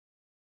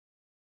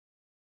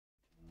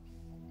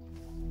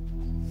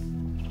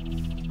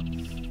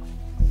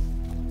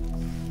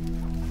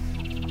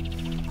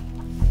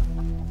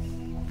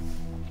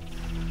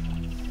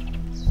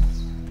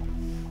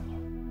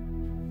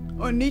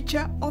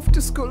Onicha off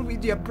to school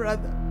with your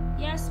brother.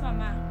 Yes,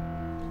 Mama.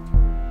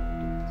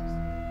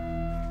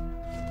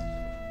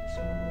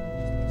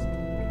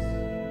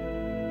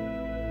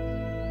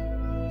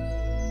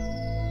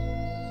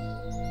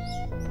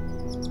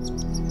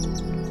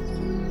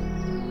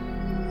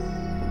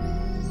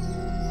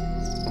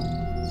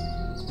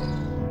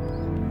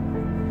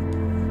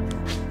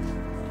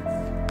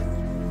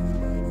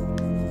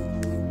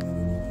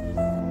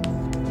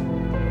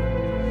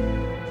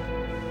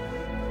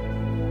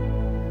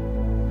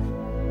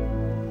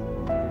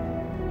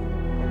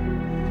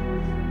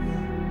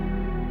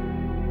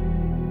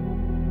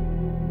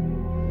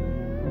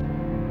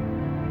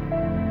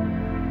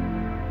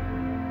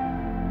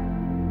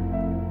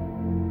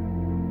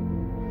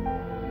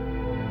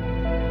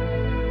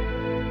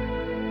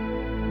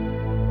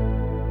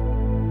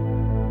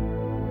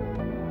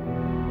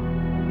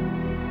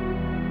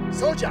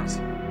 Soldiers,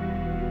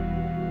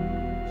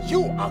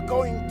 you are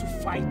going to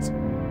fight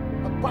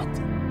a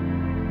battle.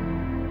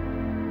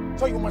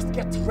 So you must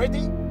get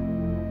ready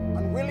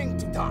and willing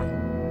to die.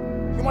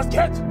 You must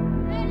get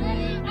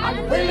ready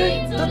and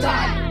willing to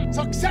die.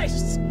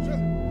 Success!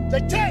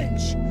 The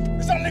change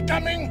is only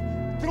coming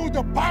through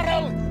the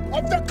barrel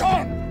of the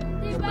gun.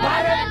 The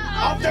barrel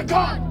of the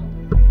gun.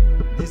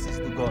 This is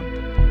the gun.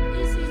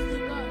 This is the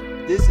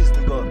gun. This is the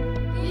gun.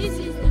 This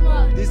is the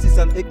gun. This is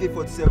an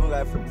AK-47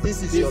 rifle.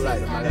 This is your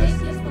life.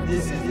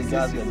 This is the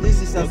gun.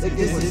 This is an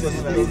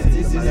AK-47 rifle.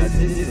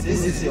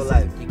 This is your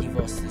life. They give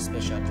us the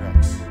special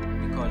drugs.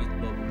 We call it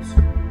bubbles.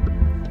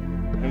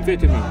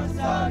 Amphetamine.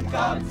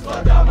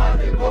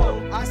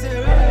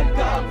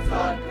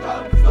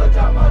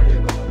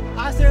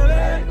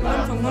 We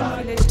went from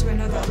one village to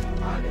another.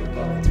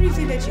 3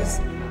 villages.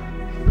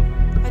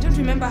 I don't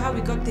remember how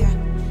we got there.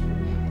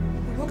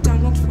 We walked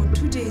and walked for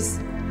 2 days.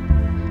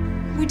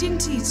 We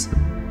didn't eat.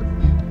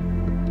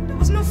 There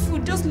was no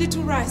food, just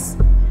little rice.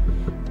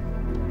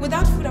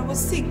 Without food, I was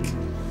sick.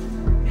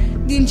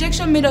 The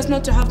injection made us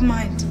not to have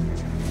mind.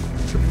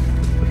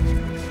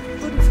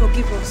 God will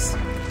forgive us.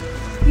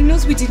 He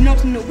knows we did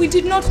not know. We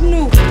did not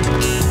know.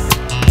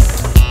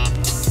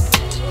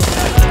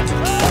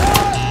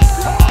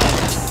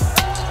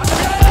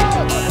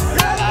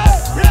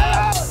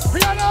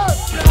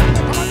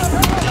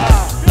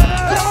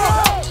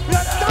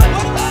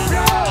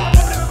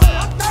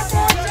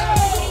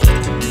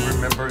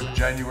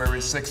 January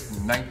 6th,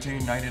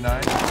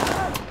 1999?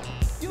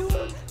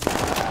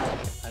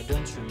 I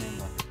don't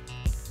remember.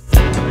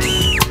 We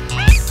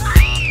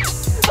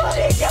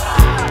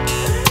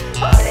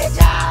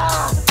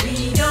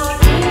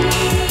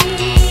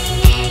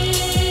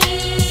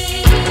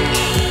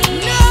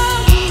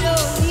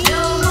don't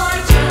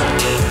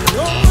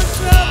no more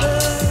trouble.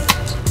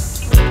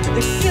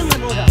 They killed my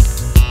mother.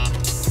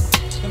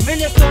 The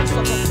million sons of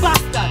a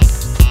bastard.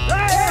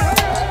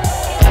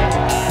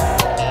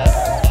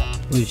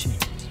 Who is she?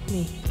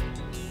 Me.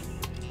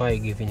 Why are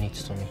you giving it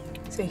to me?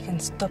 So you can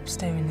stop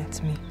staring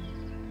at me.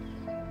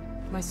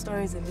 My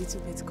story is a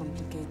little bit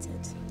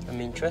complicated. I'm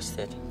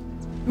interested.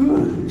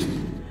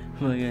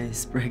 My guy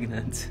is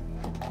pregnant.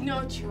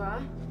 No, you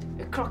are.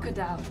 A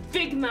crocodile.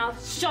 Big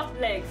mouth, short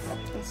legs.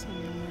 What's on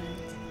your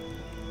mind?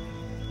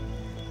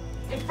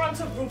 In front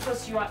of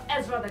Rufus, you are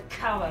Ezra the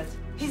coward.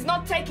 He's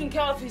not taking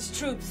care of his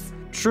troops.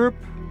 Troop,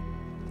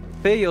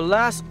 pay your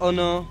last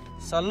honor.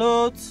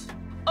 Salute.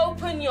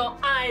 Open your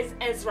eyes,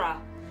 Ezra.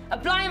 A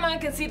blind man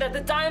can see that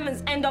the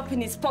diamonds end up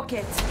in his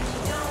pocket.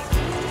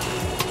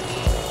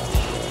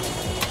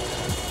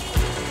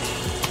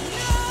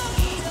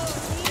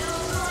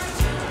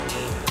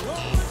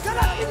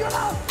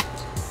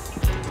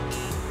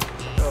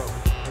 Oh,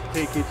 I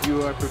take it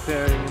you are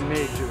preparing a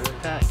major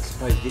attack.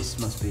 Why, this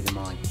must be the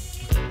mine.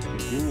 Your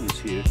girl is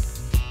here.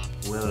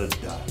 Well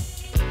done.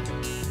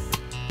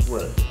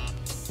 Well done.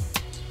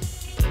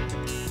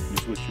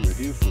 This is what you were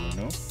here for,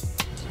 no?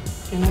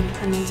 You're not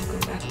planning to go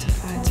back to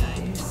fight, are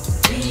you?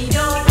 We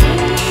don't